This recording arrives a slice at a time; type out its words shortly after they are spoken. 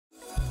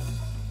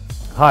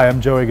Hi,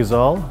 I'm Joey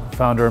Ghazal,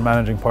 founder and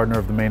managing partner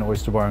of the MAINE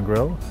Oyster Bar and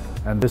Grill,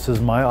 and this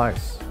is my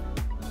ice.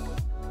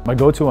 My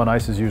go-to on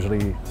ice is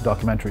usually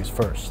documentaries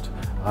first.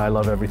 I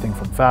love everything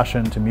from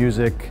fashion to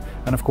music,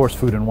 and of course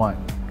food and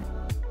wine.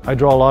 I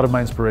draw a lot of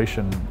my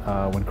inspiration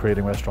when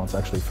creating restaurants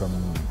actually from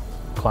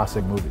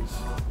classic movies.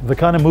 The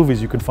kind of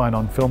movies you can find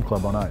on Film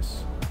Club on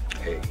ice.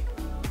 Hey,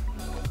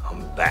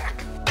 I'm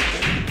back.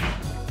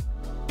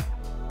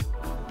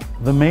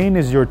 The MAINE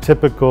is your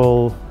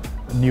typical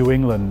New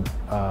England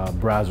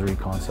brasserie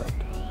concept.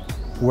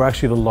 We're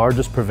actually the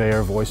largest purveyor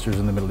of oysters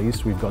in the Middle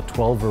East. We've got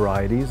 12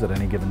 varieties at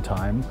any given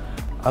time.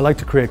 I like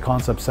to create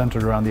concepts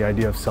centered around the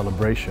idea of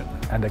celebration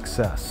and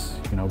excess.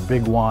 You know,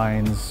 big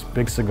wines,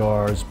 big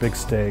cigars, big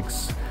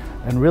steaks,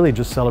 and really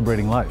just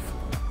celebrating life.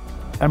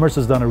 Emirates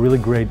has done a really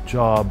great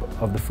job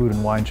of the food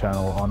and wine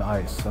channel on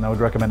ice, and I would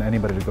recommend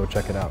anybody to go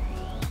check it out.